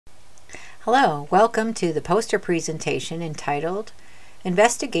Hello, welcome to the poster presentation entitled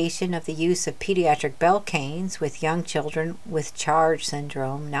Investigation of the Use of Pediatric Bell Canes with Young Children with Charge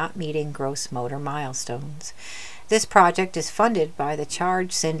Syndrome Not Meeting Gross Motor Milestones. This project is funded by the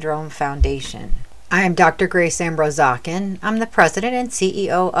Charge Syndrome Foundation. I am Dr. Grace Ambrose-Zaken. I'm the President and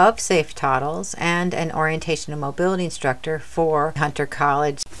CEO of Safe Toddles and an orientation and mobility instructor for Hunter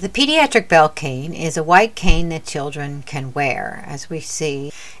College. The pediatric bell cane is a white cane that children can wear. As we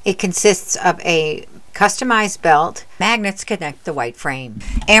see, it consists of a customized belt. Magnets connect the white frame.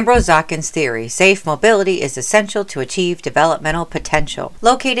 Ambrose-Zaken's theory: safe mobility is essential to achieve developmental potential.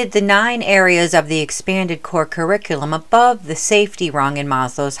 Located the 9 areas of the expanded core curriculum above the safety rung in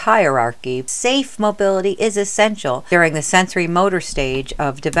Maslow's hierarchy, safe mobility is essential during the sensory motor stage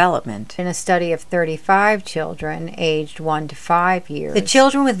of development. In a study of 35 children aged 1 to 5 years, the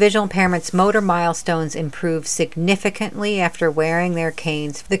children with visual impairments' motor milestones improved significantly after wearing their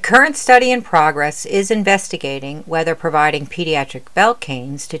canes. The current study in progress is investigating whether providing pediatric bell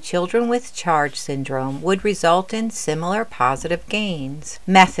canes to children with Charge syndrome would result in similar positive gains.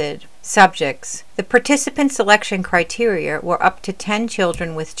 Method. Subjects. The participant selection criteria were up to 10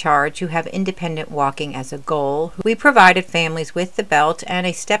 children with Charge who have independent walking as a goal. We provided families with the belt and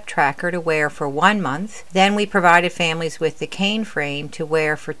a step tracker to wear for 1 month. Then we provided families with the cane frame to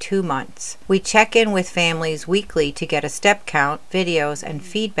wear for 2 months. We check in with families weekly to get a step count, videos, and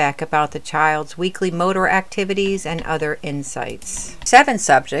feedback about the child's weekly motor activities and other insights. 7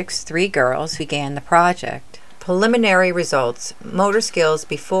 subjects, 3 girls, began the project. Preliminary results: motor skills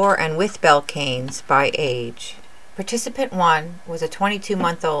before and with bell canes by age. Participant 1 was a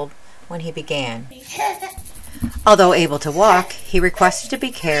 22-month-old when he began. Although able to walk, he requested to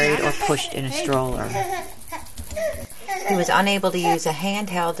be carried or pushed in a stroller. He was unable to use a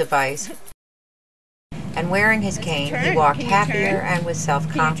handheld device, and wearing his cane, he walked happier and with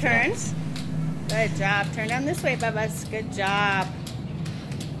self-confidence. Good job. Turn down this way, Bubba's. Good job.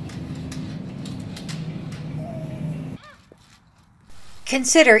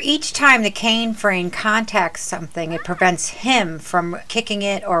 Consider each time the cane frame contacts something, it prevents him from kicking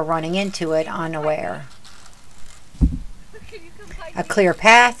it or running into it unaware. A clear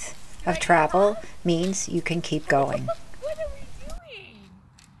path of travel means you can keep going. What are we doing?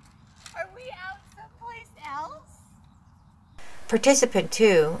 Are we out someplace else? Participant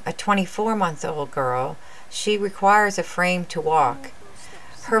 2, a 24-month-old girl, she requires a frame to walk.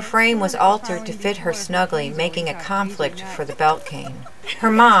 Her frame was altered to fit her snugly, making a conflict for the belt cane. Her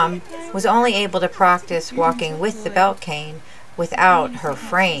mom was only able to practice walking with the belt cane without her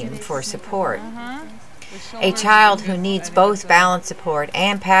frame for support. A child who needs both balance support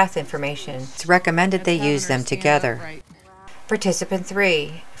and path information, it's recommended they use them together. Participant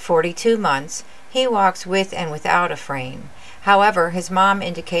 3, 42 months, he walks with and without a frame. However, his mom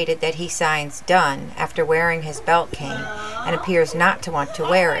indicated that he signs done after wearing his belt cane and appears not to want to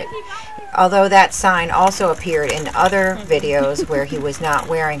wear it, although that sign also appeared in other videos where he was not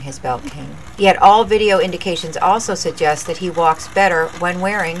wearing his belt cane. Yet all video indications also suggest that he walks better when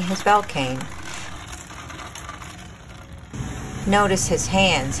wearing his belt cane. Notice his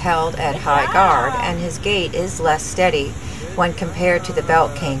hands held at high guard, and his gait is less steady when compared to the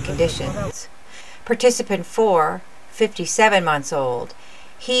belt cane conditions. Participant 4, 57 months old.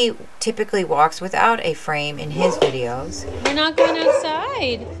 He typically walks without a frame in his videos. We're not going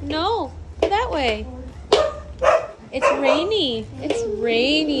outside. No, that way. It's rainy. It's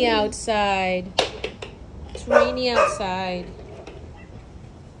rainy outside. It's rainy outside.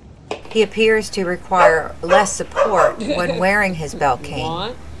 He appears to require less support when wearing his belt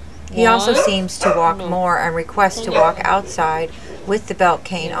cane. He also seems to walk more and requests to walk outside with the belt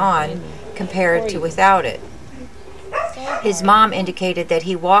cane on compared to without it. His mom indicated that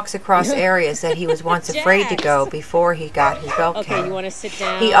he walks across areas that he was once afraid to go before he got his belt cane. Okay, you want to sit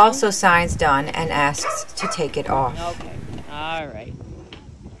down? He also signs done and asks to take it off. Okay, all right.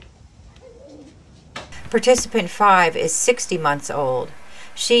 Participant 5 is 60 months old.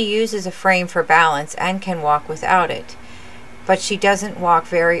 She uses a frame for balance and can walk without it, but she doesn't walk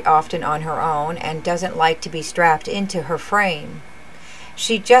very often on her own and doesn't like to be strapped into her frame.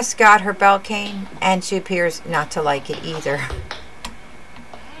 She just got her belt cane, and she appears not to like it either.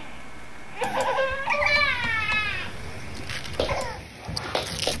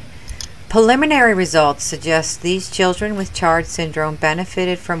 Preliminary results suggest these children with Charge syndrome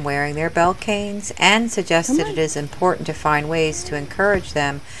benefited from wearing their belt canes and suggest that it is important to find ways to encourage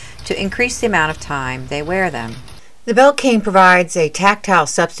them to increase the amount of time they wear them. The belt cane provides a tactile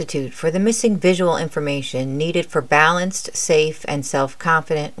substitute for the missing visual information needed for balanced, safe, and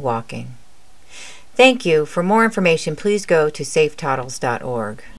self-confident walking. Thank you. For more information, please go to safetoddles.org.